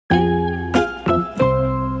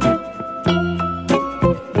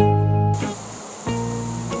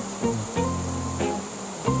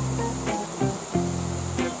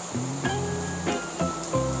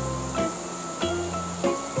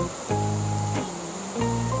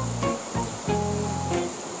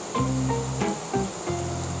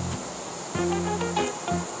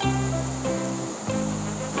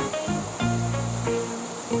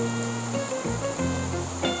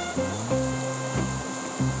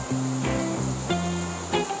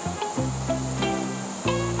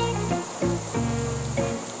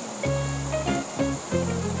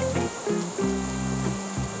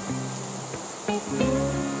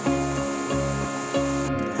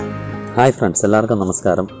Hi friends, എല്ലാവർക്കും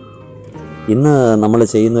നമസ്കാരം. ഇന്ന് നമ്മൾ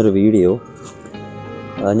ചെയ്യുന്നൊരു വീഡിയോ,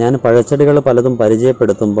 ഞാൻ പഴച്ചെടികൾ പലതും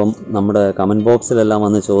പരിചയപ്പെടുത്തുമ്പം നമ്മുടെ കമൻറ്റ് ബോക്സിലെല്ലാം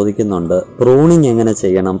വന്ന് ചോദിക്കുന്നുണ്ട്, പ്രൂണിങ് എങ്ങനെ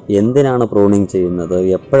ചെയ്യണം, എന്തിനാണ് പ്രൂണിങ് ചെയ്യുന്നത്,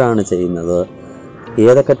 എപ്പോഴാണ് ചെയ്യുന്നത്,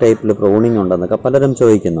 ഏതൊക്കെ ടൈപ്പിൽ പ്രൂണിങ് ഉണ്ടെന്നൊക്കെ പലരും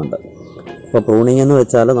ചോദിക്കുന്നുണ്ട്. അപ്പോൾ പ്രൂണിങ് എന്ന്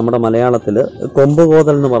വെച്ചാൽ നമ്മുടെ മലയാളത്തിൽ കൊമ്പ്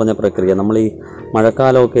കോതൽ എന്ന് പറഞ്ഞ പ്രക്രിയ, നമ്മൾ ഈ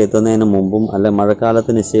മഴക്കാലമൊക്കെ എത്തുന്നതിന് മുമ്പും അല്ലെങ്കിൽ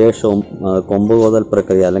മഴക്കാലത്തിന് ശേഷവും കൊമ്പ് കോതൽ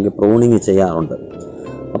പ്രക്രിയ അല്ലെങ്കിൽ പ്രൂണിങ് ചെയ്യാറുണ്ട്.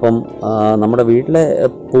 അപ്പം നമ്മുടെ വീട്ടിലെ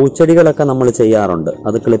പൂച്ചെടികളൊക്കെ നമ്മൾ ചെയ്യാറുണ്ട്,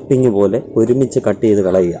 അത് ക്ലിപ്പിങ് പോലെ ഒരുമിച്ച് കട്ട് ചെയ്ത്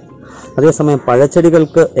കളയുക. അതേസമയം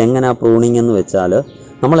പഴച്ചെടികൾക്ക് എങ്ങനെയാണ് പ്രൂണിങ് എന്ന് വെച്ചാൽ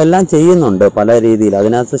നമ്മളെല്ലാം ചെയ്യുന്നുണ്ട് പല രീതിയിൽ.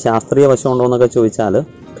 അതിനകത്ത് ശാസ്ത്രീയ വശമുണ്ടോ എന്നൊക്കെ ചോദിച്ചാൽ,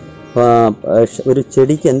 ഒരു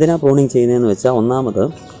ചെടിക്ക് എന്തിനാണ് പ്രൂണിങ് ചെയ്യുന്നതെന്ന് വെച്ചാൽ, ഒന്നാമത്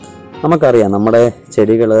നമുക്കറിയാം നമ്മുടെ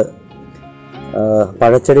ചെടികൾ,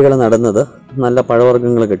 പഴച്ചെടികൾ നടുന്നത് നല്ല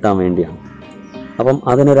പഴവർഗ്ഗങ്ങൾ കിട്ടാൻ വേണ്ടിയാണ്. അപ്പം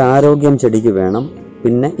അതിനൊരു ആരോഗ്യം ചെടിക്ക് വേണം.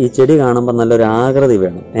 പിന്നെ ഈ ചെടി കാണുമ്പോൾ നല്ലൊരു ആകൃതി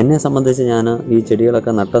വേണം. എന്നെ സംബന്ധിച്ച് ഞാൻ ഈ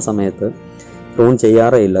ചെടികളൊക്കെ നട്ട സമയത്ത് പ്രൂൺ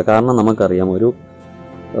ചെയ്യാറേ ഇല്ല. കാരണം നമുക്കറിയാം,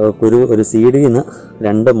 ഒരു സീഡിൽ നിന്ന്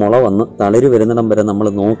 2 മുള വന്ന് തളിര് വരുന്നിടം വരെ നമ്മൾ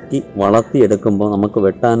നോക്കി വളർത്തിയെടുക്കുമ്പോൾ നമുക്ക്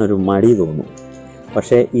വെട്ടാനൊരു മടി തോന്നും.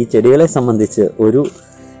 പക്ഷേ ഈ ചെടികളെ സംബന്ധിച്ച് ഒരു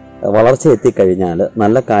വളർച്ച എത്തിക്കഴിഞ്ഞാൽ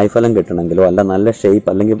നല്ല കായ്ഫലം കിട്ടണമെങ്കിലോ അല്ല നല്ല ഷേപ്പ്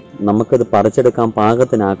അല്ലെങ്കിൽ നമുക്കിത് പറിച്ചെടുക്കാൻ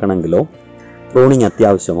പാകത്തിനാക്കണമെങ്കിലോ പ്രൂണിങ്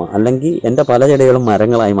അത്യാവശ്യമാണ്. അല്ലെങ്കിൽ എൻ്റെ പല ചെടികളും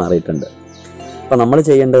മരങ്ങളായി മാറിയിട്ടുണ്ട്. അപ്പോൾ നമ്മൾ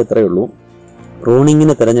ചെയ്യേണ്ടത് ഇത്രയേ ഉള്ളൂ.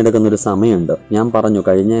 പ്രൂണിങ്ങിന് തിരഞ്ഞെടുക്കുന്നൊരു സമയമുണ്ട്. ഞാൻ പറഞ്ഞു,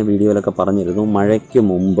 കഴിഞ്ഞ വീഡിയോയിലൊക്കെ പറഞ്ഞിരുന്നു, മഴയ്ക്ക്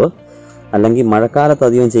മുമ്പ് അല്ലെങ്കിൽ മഴക്കാലത്ത്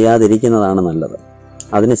അധികം ചെയ്യാതിരിക്കുന്നതാണ് നല്ലത്.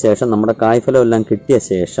 അതിനുശേഷം നമ്മുടെ കായ്ഫലം എല്ലാം കിട്ടിയ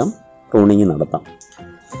ശേഷം പ്രൂണിങ് നടത്താം.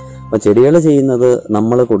 അപ്പോൾ ചെടികൾ ചെയ്യുന്നത്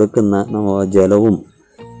നമ്മൾ കൊടുക്കുന്ന ജലവും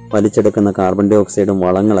വലിച്ചെടുക്കുന്ന കാർബൺ ഡൈ ഓക്സൈഡും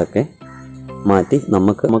വളങ്ങളൊക്കെ മാറ്റി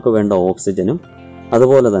നമുക്ക് വേണ്ട ഓക്സിജനും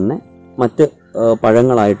അതുപോലെ തന്നെ മറ്റ്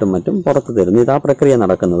പഴങ്ങളായിട്ടും മറ്റും പുറത്തു തരുന്നു. ഇതാ പ്രക്രിയ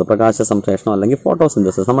നടക്കുന്നത്, പ്രകാശ സംശ്ലേഷണം അല്ലെങ്കിൽ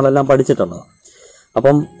ഫോട്ടോസിന്തസിസ്, നമ്മളെല്ലാം പഠിച്ചിട്ടുള്ളത്.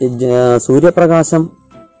 അപ്പം സൂര്യപ്രകാശം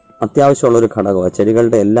അത്യാവശ്യമുള്ളൊരു ഘടകമാണ്.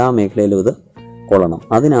 ചെടികളുടെ എല്ലാ മേഖലയിലും ഇത് കൊള്ളണം.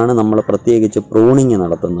 അതിനാണ് നമ്മൾ പ്രത്യേകിച്ച് പ്രൂണിങ്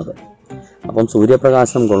നടത്തുന്നത്. അപ്പം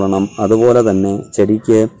സൂര്യപ്രകാശം കൊള്ളണം. അതുപോലെ തന്നെ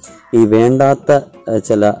ചെടിക്ക് ഈ വേണ്ടാത്ത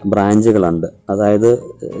ചില ബ്രാഞ്ചുകളുണ്ട്, അതായത്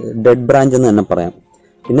ഡെഡ് ബ്രാഞ്ച് എന്ന് തന്നെ പറയാം.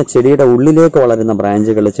 പിന്നെ ചെടിയുടെ ഉള്ളിലേക്ക് വളരുന്ന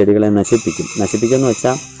ബ്രാഞ്ചുകൾ ചെടികളെ നശിപ്പിക്കുമെന്ന്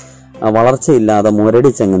വെച്ചാൽ വളർച്ചയില്ലാതെ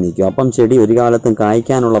മുരടിച്ചങ്ങ് നിൽക്കും. അപ്പം ചെടി ഒരു കാലത്തും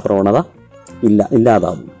കായ്ക്കാനുള്ള പ്രവണത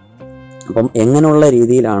ഇല്ലാതാവും. അപ്പം എങ്ങനെയുള്ള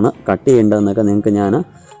രീതിയിലാണ് കട്ട് ചെയ്യേണ്ടതെന്നൊക്കെ നിങ്ങൾക്ക് ഞാൻ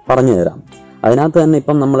പറഞ്ഞു തരാം. അതിനകത്ത് തന്നെ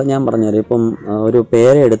ഇപ്പം ഞാൻ പറഞ്ഞുതരാം. ഇപ്പം ഒരു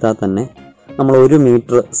പേര എടുത്താൽ തന്നെ നമ്മൾ 1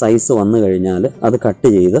 മീറ്റർ സൈസ് വന്നു കഴിഞ്ഞാൽ അത് കട്ട്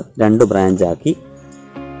ചെയ്ത് 2 ബ്രാഞ്ചാക്കി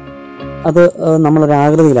അത്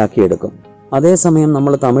നമ്മളൊരാകൃതിയിലാക്കി എടുക്കും. അതേസമയം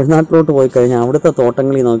നമ്മൾ തമിഴ്നാട്ടിലോട്ട് പോയി കഴിഞ്ഞാൽ അവിടുത്തെ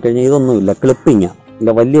തോട്ടങ്ങളിൽ നോക്കിക്കഴിഞ്ഞാൽ ഇതൊന്നുമില്ല, ക്ലിപ്പിങ്ങാണ്.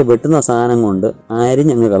 ഇല്ല, വലിയ വെട്ടുന്ന സാധനം കൊണ്ട്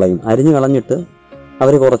അരിഞ്ഞങ്ങ് കളയും. അരിഞ്ഞ് കളഞ്ഞിട്ട്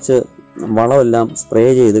അവർ കുറച്ച് വളമെല്ലാം സ്പ്രേ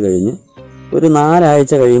ചെയ്ത് കഴിഞ്ഞ് ഒരു 4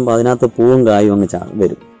 ആഴ്ച കഴിയുമ്പോൾ അതിനകത്ത് പൂവും കായും അങ്ങ്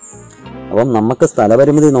വരും. അപ്പം നമുക്ക്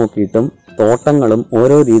സ്ഥലപരിമിതി നോക്കിയിട്ടും തോട്ടങ്ങളും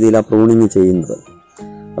ഓരോ രീതിയിലാണ് പ്രൂണിങ് ചെയ്യുന്നത്.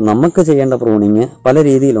 നമുക്ക് ചെയ്യേണ്ട പ്രൂണിങ് പല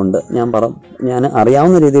രീതിയിലുണ്ട്. ഞാൻ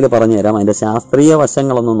അറിയാവുന്ന രീതിയിൽ പറഞ്ഞു തരാം. അതിൻ്റെ ശാസ്ത്രീയ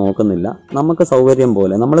വശങ്ങളൊന്നും നോക്കുന്നില്ല. നമുക്ക് സൗകര്യം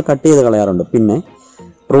പോലെ നമ്മൾ കട്ട് ചെയ്ത് കളയാറുണ്ട്. പിന്നെ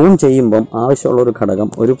പ്രൂൺ ചെയ്യുമ്പം ആവശ്യമുള്ളൊരു ഘടകം,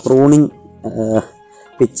 ഒരു പ്രൂണിങ്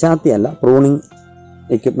പിച്ചാത്തിയല്ല, പ്രൂണിങ്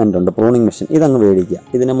എക്യുപ്മെൻ്റ് ഉണ്ട്, പ്രൂണിങ് മെഷീൻ. ഇതങ്ങ് മേടിക്കുക.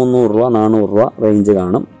 ഇതിന് 300 രൂപ 400 രൂപ റേഞ്ച്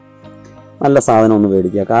കാണും. നല്ല സാധനം ഒന്ന്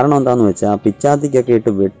മേടിക്കുക. കാരണം എന്താണെന്ന് വെച്ചാൽ പിച്ചാത്തിക്കൊക്കെ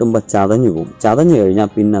ഇട്ട് വെട്ടുമ്പോൾ ചതഞ്ഞു പോകും. ചതഞ്ഞു കഴിഞ്ഞാൽ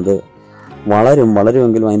പിന്നെ അത്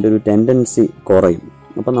വളരുമെങ്കിലും അതിൻ്റെ ഒരു ടെൻഡൻസി കുറയും.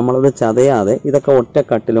 അപ്പം നമ്മളത് ചതയാതെ ഇതൊക്കെ ഒറ്റ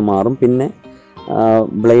കട്ടിൽ മാറും. പിന്നെ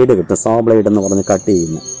ബ്ലേഡ് കിട്ടും, സോ ബ്ലേഡ് എന്ന് പറഞ്ഞ് കട്ട്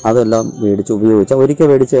ചെയ്യുന്നത്. അതെല്ലാം ഉപയോഗിച്ചാൽ ഒരിക്കൽ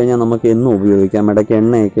മേടിച്ച് കഴിഞ്ഞാൽ നമുക്ക് എന്നും ഉപയോഗിക്കാം. ഇടയ്ക്ക്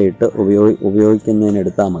എണ്ണയൊക്കെ ഇട്ട് ഉപയോഗിക്കുന്നതിന്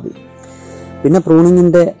എടുത്താൽ മതി. പിന്നെ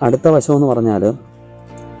പ്രൂണിങ്ങിൻ്റെ അടുത്ത വശം എന്ന് പറഞ്ഞാൽ,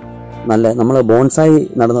 നമ്മൾ ബോൺസായി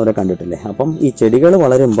നടന്നവരെ കണ്ടിട്ടില്ലേ? അപ്പം ഈ ചെടികൾ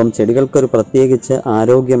വളരുമ്പം ചെടികൾക്കൊരു പ്രത്യേകിച്ച്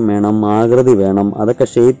ആരോഗ്യം വേണം, ആകൃതി വേണം. അതൊക്കെ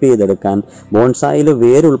ഷേപ്പ് ചെയ്തെടുക്കാൻ ബോൺസായിൽ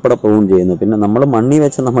വേരുൾപ്പെടെ പ്രൂൺ ചെയ്യുന്നു. പിന്നെ നമ്മൾ മണ്ണി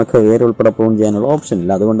വെച്ച് നമുക്ക് വേരുൾപ്പെടെ പ്രൂൺ ചെയ്യാനുള്ള ഓപ്ഷൻ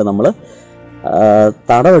ഇല്ല. അതുകൊണ്ട് നമ്മൾ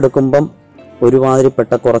തടമെടുക്കുമ്പം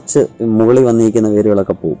ഒരുമാതിരിപ്പെട്ട കുറച്ച് മുകളിൽ വന്നിരിക്കുന്ന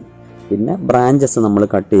വേരുകളൊക്കെ പോകും. പിന്നെ ബ്രാഞ്ചസ് നമ്മൾ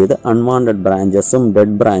കട്ട് ചെയ്ത് അൺവാണ്ടഡ് ബ്രാഞ്ചസും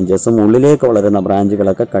ഡെഡ് ബ്രാഞ്ചസും ഉള്ളിലേക്ക് വളരുന്ന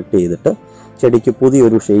ബ്രാഞ്ചുകളൊക്കെ കട്ട് ചെയ്തിട്ട് ചെടിക്ക്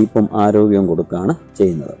പുതിയൊരു ഷേപ്പും ആരോഗ്യവും കൊടുക്കുകയാണ്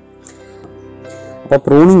ചെയ്യുന്നത്. അപ്പോൾ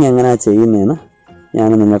പ്രൂണിങ് എങ്ങനെയാണ് ചെയ്യുന്നതെന്ന് ഞാൻ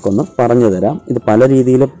നിങ്ങൾക്കൊന്ന് പറഞ്ഞു തരാം. ഇത് പല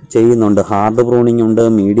രീതിയിലും ചെയ്യുന്നുണ്ട്. ഹാർഡ് പ്രൂണിങ് ഉണ്ട്,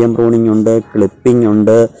 മീഡിയം പ്രൂണിങ് ഉണ്ട്, ക്ലിപ്പിംഗ്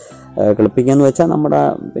ഉണ്ട്. ക്ലിപ്പിംഗ് എന്ന് വെച്ചാൽ നമ്മുടെ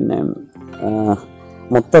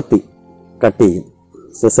മൊത്തത്തിൽ കട്ട് ചെയ്യും,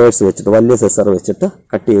 സിസേഴ്സ് വെച്ചിട്ട്, വലിയ സിസർ വെച്ചിട്ട്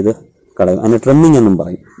കട്ട് ചെയ്ത് കളയും. അതിന് ട്രിമ്മിങ് എന്നും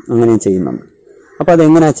പറയും. അങ്ങനെയും ചെയ്യുന്നുണ്ട്. അപ്പോൾ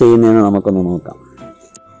അതെങ്ങനെയാണ് ചെയ്യുന്നതെന്ന് നമുക്കൊന്ന് നോക്കാം.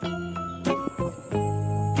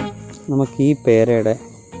 നമുക്ക് ഈ പേരയുടെ,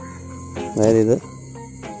 അതായത് ഇത്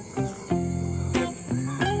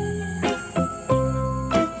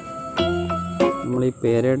നമ്മൾ ഈ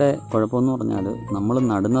പേരയുടെ കുഴപ്പമെന്ന് പറഞ്ഞാൽ നമ്മൾ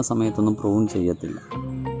നടുന്ന സമയത്തൊന്നും പ്രൂൺ ചെയ്യത്തില്ല.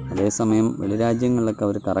 അതേസമയം വെളിരാജ്യങ്ങളിലൊക്കെ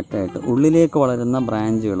അവർ കറക്റ്റായിട്ട് ഉള്ളിലേക്ക് വളരുന്ന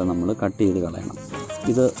ബ്രാഞ്ചുകൾ നമ്മൾ കട്ട് ചെയ്ത് കളയണം.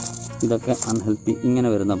 ഇതൊക്കെ അൺഹെൽത്തി. ഇങ്ങനെ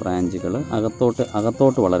വരുന്ന ബ്രാഞ്ചുകൾ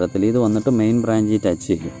അകത്തോട്ട് വളരത്തില്ല. ഇത് വന്നിട്ട് മെയിൻ ബ്രാഞ്ചിൽ ടച്ച്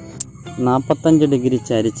ചെയ്യും. 45 ഡിഗ്രി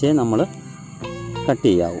ചരിച്ചേ നമ്മൾ കട്ട്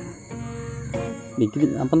ചെയ്യാവൂ.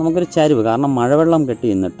 അപ്പം നമുക്കൊരു ചരിവ്, കാരണം മഴവെള്ളം കെട്ടി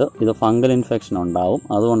നിന്നിട്ട് ഇത് ഫംഗൽ ഇൻഫെക്ഷൻ ഉണ്ടാവും.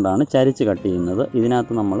 അതുകൊണ്ടാണ് ചരിച്ച് കട്ട് ചെയ്യുന്നത്.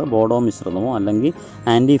 ഇതിനകത്ത് നമ്മൾ ബോഡോ മിശ്രിതമോ അല്ലെങ്കിൽ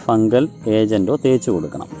ആൻറ്റി ഫംഗൽ ഏജൻറ്റോ തേച്ച്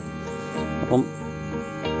കൊടുക്കണം. അപ്പം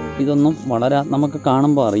ഇതൊന്നും നമുക്ക്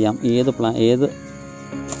കാണുമ്പോൾ അറിയാം ഏത്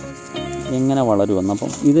എങ്ങനെ വളരുമെന്ന്.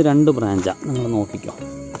 അപ്പം ഇത് 2 ബ്രാഞ്ചാണ്, നിങ്ങൾ നോക്കിക്കോ.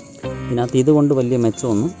 ഇതിനകത്ത് ഇതുകൊണ്ട് വലിയ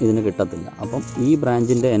മെച്ചമൊന്നും ഇതിന് കിട്ടത്തില്ല. അപ്പം ഈ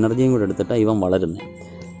ബ്രാഞ്ചിൻ്റെ എനർജിയും കൂടെ എടുത്തിട്ടാണ് ഇവൻ വളരുന്നത്.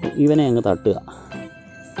 ഇവനെ അങ്ങ് തട്ടുക.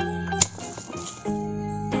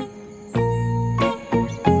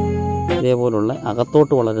 ഇതേപോലുള്ള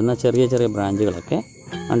അകത്തോട്ട് വളരുന്ന ചെറിയ ചെറിയ ബ്രാഞ്ചുകളൊക്കെ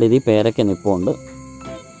കണ്ട് ഇതിൽ പേരയ്ക്ക നിൽപ്പുണ്ട്.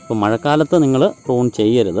 ഇപ്പോൾ മഴക്കാലത്ത് നിങ്ങൾ പ്രൂൺ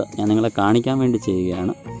ചെയ്യരുത്, ഞാൻ നിങ്ങളെ കാണിക്കാൻ വേണ്ടി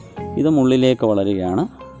ചെയ്യുകയാണ്. ഇത് മുള്ളിലേക്ക് വളരുകയാണ്.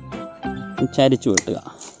 ചരിച്ചു വെട്ടുക.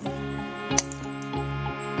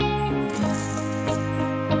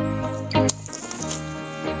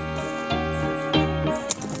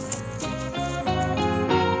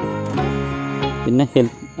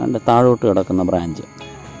 പിന്നെ താഴോട്ട് കിടക്കുന്ന ബ്രാഞ്ച്,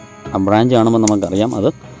 ആ ബ്രാഞ്ച് കാണുമ്പോൾ നമുക്കറിയാം അത്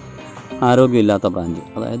ആരോഗ്യമില്ലാത്ത ബ്രാഞ്ച്.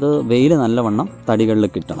 അതായത് വെയിൽ നല്ലവണ്ണം തടികളിൽ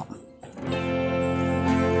കിട്ടണം.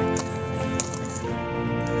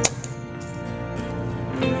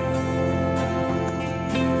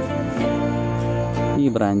 ഈ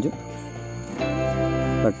ബ്രാഞ്ച്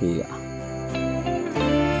കട്ട് ചെയ്യുക.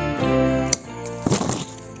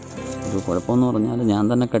 ഒരു കുഴപ്പമെന്ന് പറഞ്ഞാൽ ഞാൻ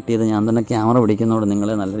തന്നെ കട്ട് ചെയ്ത് ഞാൻ തന്നെ ക്യാമറ പിടിക്കുന്നതോട്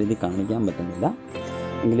നിങ്ങളെ നല്ല രീതിയിൽ കാണിക്കാൻ പറ്റുന്നില്ല.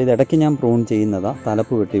 എങ്കിലും ഇതിടയ്ക്ക് ഞാൻ പ്രൂൺ ചെയ്യുന്നതാണ്.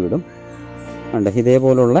 തലപ്പ് വെട്ടിവിടും. ഉണ്ട്,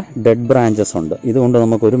 ഇതേപോലുള്ള ഡെഡ് ബ്രാഞ്ചസ് ഉണ്ട്. ഇതുകൊണ്ട്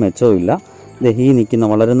നമുക്കൊരു മെച്ചവും ഇല്ല. ഈ നിൽക്കുന്ന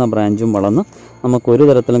വളരുന്ന ബ്രാഞ്ചും വളർന്ന് നമുക്കൊരു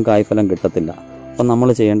തരത്തിലും കായ്ഫലം കിട്ടത്തില്ല. അപ്പം നമ്മൾ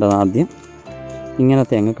ചെയ്യേണ്ടത് ആദ്യം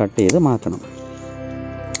ഇങ്ങനത്തെ അങ്ങ് കട്ട് ചെയ്ത് മാറ്റണം.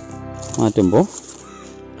 മാറ്റുമ്പോൾ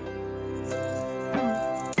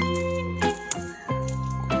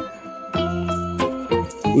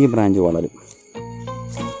ഈ ബ്രാഞ്ച് വളരും.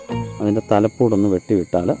 അതിൻ്റെ തലപ്പൂടൊന്ന്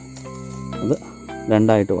വെട്ടിവിട്ടാൽ അത്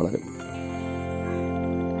 2ആയിട്ട് വളരും.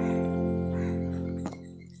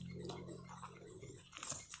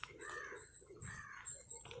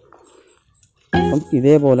 അപ്പം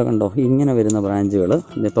ഇതേപോലെ കണ്ടോ, ഇങ്ങനെ വരുന്ന ബ്രാഞ്ചുകൾ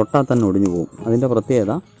തൊട്ടാൽ തന്നെ ഒടിഞ്ഞു പോകും. അതിൻ്റെ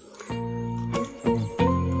പ്രത്യേകത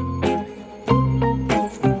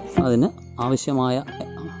അതിന് ആവശ്യമായ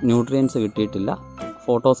ന്യൂട്രിയൻസ് കിട്ടിയിട്ടില്ല.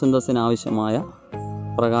 ഫോട്ടോസിന്തസിന് ആവശ്യമായ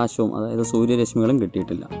പ്രകാശവും അതായത് സൂര്യരശ്മികളും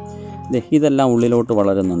കിട്ടിയിട്ടില്ല. ഇതെല്ലാം ഉള്ളിലോട്ട്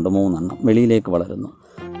വളരുന്നുണ്ട്. 3 എണ്ണം വെളിയിലേക്ക് വളരുന്നു.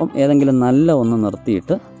 അപ്പം ഏതെങ്കിലും നല്ല ഒന്ന്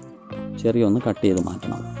നിർത്തിയിട്ട് ചെറിയ ഒന്ന് കട്ട് ചെയ്ത്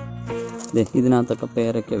മാറ്റണം. ഇതിനകത്തൊക്കെ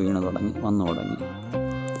പേരൊക്കെ വന്നു തുടങ്ങി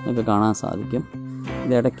നമുക്ക് കാണാൻ സാധിക്കും.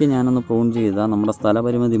 ഇതിടയ്ക്ക് ഞാനൊന്ന് പ്രൂൺ ചെയ്താൽ നമ്മുടെ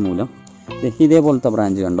സ്ഥലപരിമിതി മൂലം ഇതേപോലത്തെ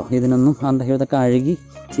ബ്രാഞ്ച് കണ്ടോ, ഇതിനൊന്നും ഇതൊക്കെ അഴുകി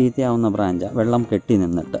ചീത്തയാവുന്ന ബ്രാഞ്ചാണ്, വെള്ളം കെട്ടി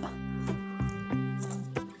നിന്നിട്ട്.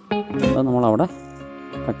 അപ്പോൾ നമ്മളവിടെ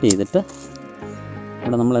കട്ട് ചെയ്തിട്ട്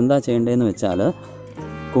ഇവിടെ നമ്മൾ എന്താ ചെയ്യേണ്ടതെന്ന് വെച്ചാൽ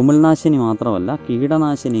കുമിൾനാശിനി മാത്രമല്ല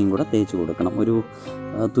കീടനാശിനിയും കൂടെ തേച്ച് കൊടുക്കണം. ഒരു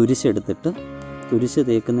തുരിശെടുത്തിട്ട് തുരിശ്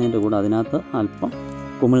തേക്കുന്നതിൻ്റെ കൂടെ അതിനകത്ത് അല്പം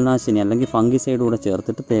കുമിൾനാശിനി അല്ലെങ്കിൽ ഫംഗിസൈഡ് കൂടെ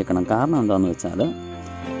ചേർത്തിട്ട് തേക്കണം. കാരണം എന്താണെന്ന് വെച്ചാൽ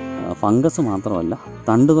ഫംഗസ് മാത്രമല്ല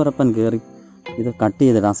തണ്ടുതുരപ്പൻ കയറി ഇത് കട്ട്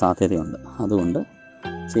ചെയ്തിടാൻ സാധ്യതയുണ്ട്. അതുകൊണ്ട്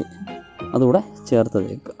അതുകൂടെ ചേർത്ത്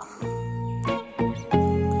തേക്കുക.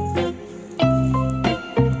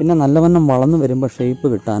 പിന്നെ നല്ലവണ്ണം വളർന്നു വരുമ്പോൾ ഷേപ്പ്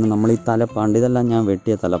കിട്ടാനും നമ്മൾ ഈ തലപ്പാണ്ട് ഇതെല്ലാം ഞാൻ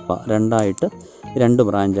വെട്ടിയ തലപ്പ 2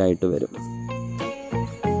 ബ്രാഞ്ചായിട്ട് വരും.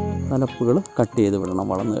 തലപ്പുകൾ കട്ട് ചെയ്ത് വിടണം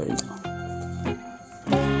വളർന്നു കഴിഞ്ഞു.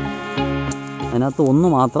 അതിനകത്ത്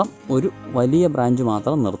ഒരു വലിയ ബ്രാഞ്ച്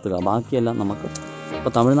മാത്രം നിർത്തുക. ബാക്കിയെല്ലാം നമുക്ക്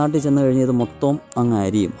ഇപ്പോൾ തമിഴ്നാട്ടിൽ ചെന്ന് കഴിഞ്ഞ് ഇത് മൊത്തം അങ്ങ്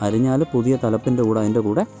അരിഞ്ഞാൽ പുതിയ തലപ്പിൻ്റെ കൂടെ അതിൻ്റെ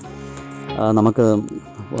കൂടെ നമുക്ക്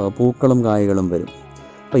പൂക്കളും കായ്കളും വരും.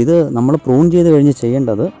 അപ്പോൾ ഇത് നമ്മൾ പ്രൂൺ ചെയ്ത് കഴിഞ്ഞ്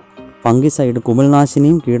ചെയ്യേണ്ടത് ഫംഗിസൈഡ്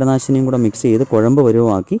കുമിൾനാശിനിയും കീടനാശിനിയും കൂടെ മിക്സ് ചെയ്ത് കുഴമ്പ്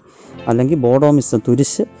പരുവമാക്കി അല്ലെങ്കിൽ ബോഡോ മിശ്രിതം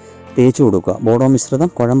തുരിശ് തേച്ച് കൊടുക്കുക. ബോഡോ മിശ്രിതം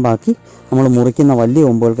കുഴമ്പാക്കി നമ്മൾ മുറിക്കുന്ന വലിയ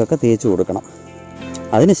കൊമ്പുകൾക്കൊക്കെ തേച്ച് കൊടുക്കണം.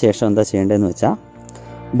 അതിനുശേഷം എന്താ ചെയ്യേണ്ടതെന്ന് വെച്ചാൽ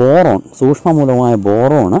ബോറോൺ, സൂക്ഷ്മമൂലമായ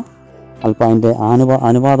ബോറോണ് അല്പം അതിൻ്റെ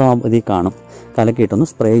അനുപാതം കാണും, കലക്കിയിട്ടൊന്ന്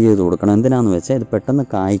സ്പ്രേ ചെയ്ത് കൊടുക്കണം. എന്തിനാണെന്ന് വെച്ചാൽ ഇത് പെട്ടെന്ന്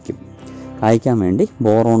കായ്ക്കാൻ വേണ്ടി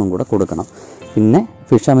ബോറോണും കൂടെ കൊടുക്കണം. പിന്നെ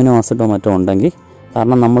ഫിഷ് അമിനോ ആസിഡോ മറ്റോ ഉണ്ടെങ്കിൽ,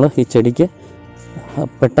 കാരണം നമ്മൾ ഈ ചെടിക്ക്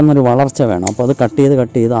പെട്ടെന്നൊരു വളർച്ച വേണം. അപ്പോൾ അത് കട്ട്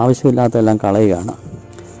ചെയ്ത് ആവശ്യമില്ലാത്തതെല്ലാം കളയുകയാണ്.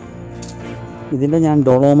 ഇതിൻ്റെ ഞാൻ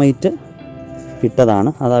ഡോളോമൈറ്റ് ഇട്ടതാണ്,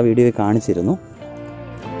 അത് ആ വീഡിയോയിൽ കാണിച്ചിരുന്നു.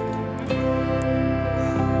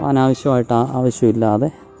 അനാവശ്യമായിട്ട് ആവശ്യമില്ലാതെ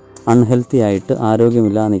അൺഹെൽത്തി ആയിട്ട്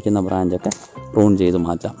ആരോഗ്യമില്ലാതെ നിൽക്കുന്ന ബ്രാഞ്ചൊക്കെ പ്രൂൺ ചെയ്ത്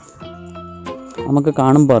മാറ്റാം. നമുക്ക്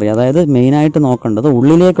കാണുമ്പോൾ അറിയാം. അതായത് മെയിനായിട്ട് നോക്കേണ്ടത്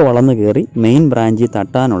ഉള്ളിലേക്ക് വളർന്നു കയറി മെയിൻ ബ്രാഞ്ചിൽ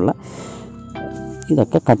തട്ടാനുള്ള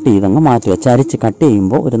ഇതൊക്കെ കട്ട് ചെയ്തങ്ങ് മാറ്റുക. ചരിച്ച് കട്ട്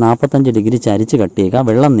ചെയ്യുമ്പോൾ ഒരു 45 ഡിഗ്രി ചരിച്ച് കട്ട് ചെയ്യുക.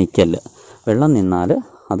 വെള്ളം നിൽക്കല്ല്. വെള്ളം നിന്നാൽ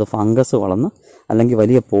അത് ഫംഗസ് വളർന്ന് അല്ലെങ്കിൽ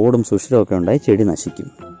വലിയ പോടും സുഷിരമൊക്കെ ഉണ്ടായി ചെടി നശിക്കും.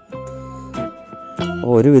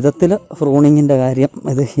 ഒരു വിധത്തിൽ പ്രൂണിങ്ങിൻ്റെ കാര്യം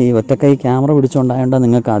ഇത് ഈ ഒറ്റക്കൈ ക്യാമറ പിടിച്ചുകൊണ്ടായതുകൊണ്ട്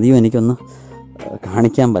നിങ്ങൾക്ക് അധികം എനിക്കൊന്ന്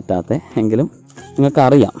കാണിക്കാൻ പറ്റാത്ത എങ്കിലും നിങ്ങൾക്ക്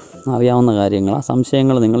അറിയാവുന്ന കാര്യങ്ങളാണ്.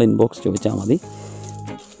 സംശയങ്ങൾ നിങ്ങൾ ഇൻബോക്സ് ചോദിച്ചാൽ മതി,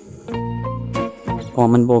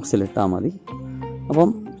 കോമൻറ്റ് ബോക്സിൽ ഇട്ടാൽ മതി. അപ്പം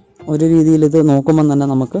ഒരു രീതിയിൽ ഇത് നോക്കുമ്പം തന്നെ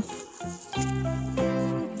നമുക്ക്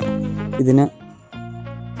ഇതിന്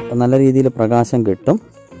നല്ല രീതിയിൽ പ്രകാശം കിട്ടും.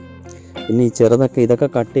 പിന്നെ ഈ ഇതൊക്കെ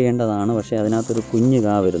കട്ട് ചെയ്യേണ്ടതാണ്. പക്ഷേ അതിനകത്തൊരു കുഞ്ഞ്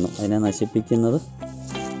കാ വരുന്നു. അതിനെ നശിപ്പിക്കുന്നത്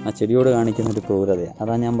ആ ചെടിയോട് കാണിക്കുന്നൊരു ക്രൂരതയാണ്.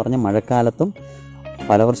 അതാണ് ഞാൻ പറഞ്ഞ മഴക്കാലത്തും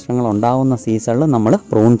ഫലവൃക്ഷങ്ങൾ ഉണ്ടാകുന്ന സീസണിൽ നമ്മൾ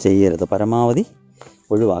പ്രൂൺ ചെയ്യരുത്, പരമാവധി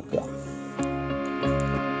ഒഴിവാക്കുക.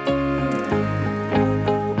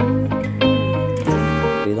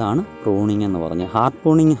 ഇതാണ് പ്രൂണിങ് എന്ന് പറഞ്ഞ്. ഹാർഡ്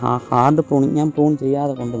പ്രൂണിങ് ഞാൻ പ്രൂൺ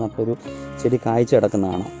ചെയ്യാതെ കൊണ്ട് നട്ടൊരു ചെടി കായ്ച്ചു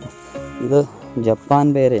കിടക്കുന്നതാണ്. ഇത് ജപ്പാൻ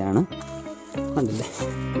പേരയാണ്. കണ്ടില്ലേ,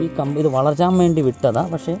 ഈ ഇത് വളർച്ചാൻ വേണ്ടി വിട്ടതാ,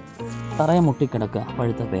 പക്ഷേ തറയെ മുട്ടിക്കിടക്കുക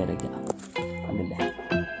പഴുത്ത പേരയ്ക്ക. കണ്ടില്ലേ.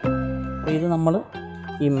 അപ്പോൾ ഇത് നമ്മൾ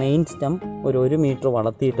ഈ മെയിൻ സ്റ്റെം ഒരു 1 മീറ്റർ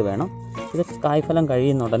വളർത്തിയിട്ട് വേണം. ഇത് കായ്ഫലം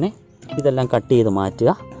കഴിയുന്ന ഉടനെ ഇതെല്ലാം കട്ട് ചെയ്ത്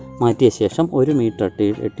മാറ്റിയ ശേഷം 1 മീറ്റർ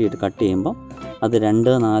ഇട്ടിട്ട് കട്ട് ചെയ്യുമ്പം അത്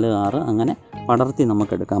 2, 4, 6 അങ്ങനെ പടർത്തി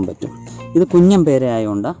നമുക്കെടുക്കാൻ പറ്റും. ഇത് കുഞ്ഞൻ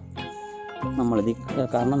പേരയായതുകൊണ്ടാണ്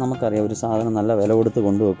കാരണം നമുക്കറിയാം ഒരു സാധനം നല്ല വില കൊടുത്ത്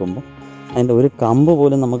കൊണ്ടുവെക്കുമ്പോൾ അതിൻ്റെ ഒരു കമ്പ്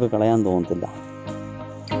പോലും നമുക്ക് കളയാൻ തോന്നത്തില്ല.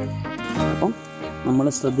 അപ്പം നമ്മൾ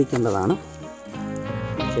ശ്രദ്ധിക്കേണ്ടതാണ്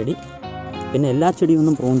ചെടി. പിന്നെ എല്ലാ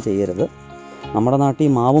ചെടിയൊന്നും പ്രൂൺ ചെയ്യരുത്. നമ്മുടെ നാട്ടിൽ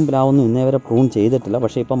മാവും പ്ലാവൊന്നും ഇന്നേ വരെ പ്രൂൺ ചെയ്തിട്ടില്ല.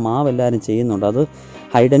 പക്ഷേ ഇപ്പം മാവ് എല്ലാവരും ചെയ്യുന്നുണ്ട്. അത്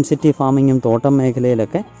ഹൈ ഡെൻസിറ്റി ഫാമിങ്ങും തോട്ടം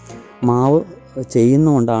മേഖലയിലൊക്കെ മാവ്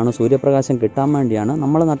ചെയ്യുന്നതുകൊണ്ടാണ്, സൂര്യപ്രകാശം കിട്ടാൻ വേണ്ടിയാണ്.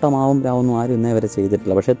 നമ്മൾ നട്ട മാവും പ്ലാവൊന്നും ആരും ഇന്നേ വരെ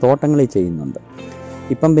ചെയ്തിട്ടില്ല. പക്ഷേ തോട്ടങ്ങളിൽ ചെയ്യുന്നുണ്ട്.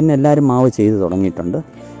 ഇപ്പം പിന്നെ എല്ലാവരും മാവ് ചെയ്ത് തുടങ്ങിയിട്ടുണ്ട്.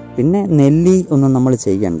 പിന്നെ നെല്ലി ഒന്നും നമ്മൾ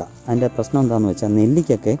ചെയ്യണ്ട. അതിൻ്റെ പ്രശ്നം എന്താണെന്ന് വെച്ചാൽ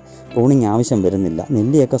നെല്ലിക്കൊക്കെ പ്രൂണിങ് ആവശ്യം വരുന്നില്ല.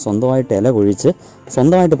 നെല്ലിയൊക്കെ സ്വന്തമായിട്ട് ഇല കൊഴിച്ച്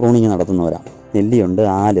സ്വന്തമായിട്ട് പ്രൂണിങ് നടത്തുന്നവരാണ്. നെല്ലിയുണ്ട്,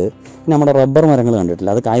 ആല്, പിന്നെ നമ്മുടെ റബ്ബർ മരങ്ങൾ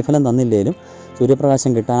കണ്ടിട്ടില്ല. അത് കായ്ഫലം തന്നില്ലെങ്കിലും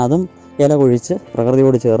സൂര്യപ്രകാശം കിട്ടാൻ അതും ഇല കൊഴിച്ച്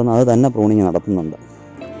പ്രകൃതിയോട് ചേർന്ന് അത് തന്നെ പ്രൂണിങ് നടത്തുന്നുണ്ട്.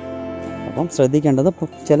 അപ്പം ശ്രദ്ധിക്കേണ്ടത്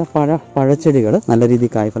ചില പഴച്ചെടികൾ നല്ല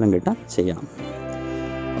രീതിയിൽ കായ്ഫലം കിട്ടാൻ ചെയ്യണം.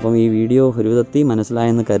 അപ്പം ഈ വീഡിയോ ഒരു വിധത്തിൽ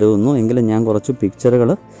മനസ്സിലായെന്ന് കരുതുന്നു. എങ്കിലും ഞാൻ കുറച്ച്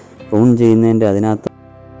പിക്ചറുകൾ പ്രൂൺ ചെയ്യുന്നതിൻ്റെ അതിനകത്ത്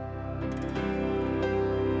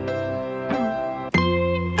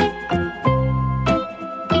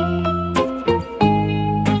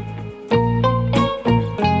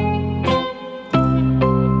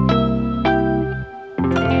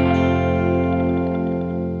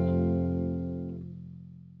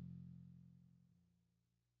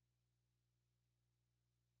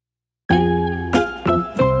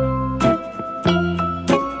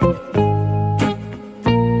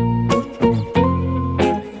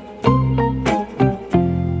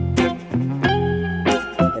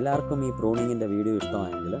എല്ലാവർക്കും ഈ പ്രൂണിങ്ങിൻ്റെ വീഡിയോ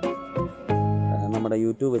ഇഷ്ടമായെങ്കിൽ നമ്മുടെ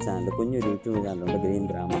യൂട്യൂബ് ചാനൽ, കുഞ്ഞൊരു യൂട്യൂബ് ചാനലുണ്ട്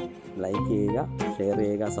ഗ്രീൻഗ്രാമ, ലൈക്ക് ചെയ്യുക, ഷെയർ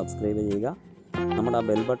ചെയ്യുക, സബ്സ്ക്രൈബ് ചെയ്യുക. നമ്മുടെ ആ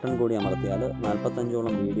ബെൽ ബട്ടൺ കൂടി അമർത്തിയാൽ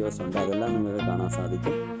 45ഓളം വീഡിയോസ് ഉണ്ട്, അതെല്ലാം നിങ്ങൾക്ക് കാണാൻ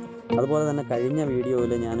സാധിക്കും. അതുപോലെ തന്നെ കഴിഞ്ഞ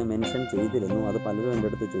വീഡിയോയിൽ ഞാൻ മെൻഷൻ ചെയ്തിരുന്നു, അത് പലരും എൻ്റെ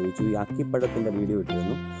അടുത്ത് ചോദിച്ചു, ഈ അക്കിപ്പഴത്തിൻ്റെ വീഡിയോ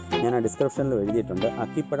ഇട്ടിരുന്നു. ഞാൻ ആ ഡിസ്ക്രിപ്ഷനിൽ എഴുതിയിട്ടുണ്ട്.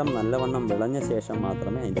 അക്കിപ്പഴം നല്ലവണ്ണം വിളഞ്ഞ ശേഷം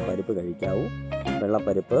മാത്രമേ അതിൻ്റെ പരിപ്പ് കഴിക്കാവൂ.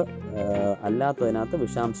 വെള്ളപ്പരിപ്പ് അല്ലാത്തതിനകത്ത്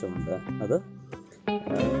വിഷാംശമുണ്ട്, അത്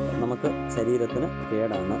നമുക്ക് ശരീരത്തിന്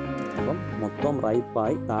കേടാണ്. അപ്പം മൊത്തം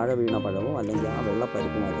റൈപ്പായി താഴെ വീണ പഴമോ അല്ലെങ്കിൽ ആ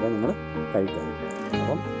വെള്ളപ്പരിപ്പ് മാത്രമേ നിങ്ങൾ കഴിക്കാവൂ.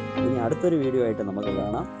 അപ്പം ഇനി അടുത്തൊരു വീഡിയോ ആയിട്ട് നമുക്ക്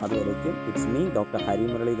കാണാം. അതുവരേക്കും it's me doctor Hari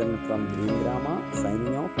Muraleedharan from ഗ്രീൻഗ്രാമ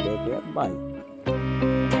signing off. Take care, by.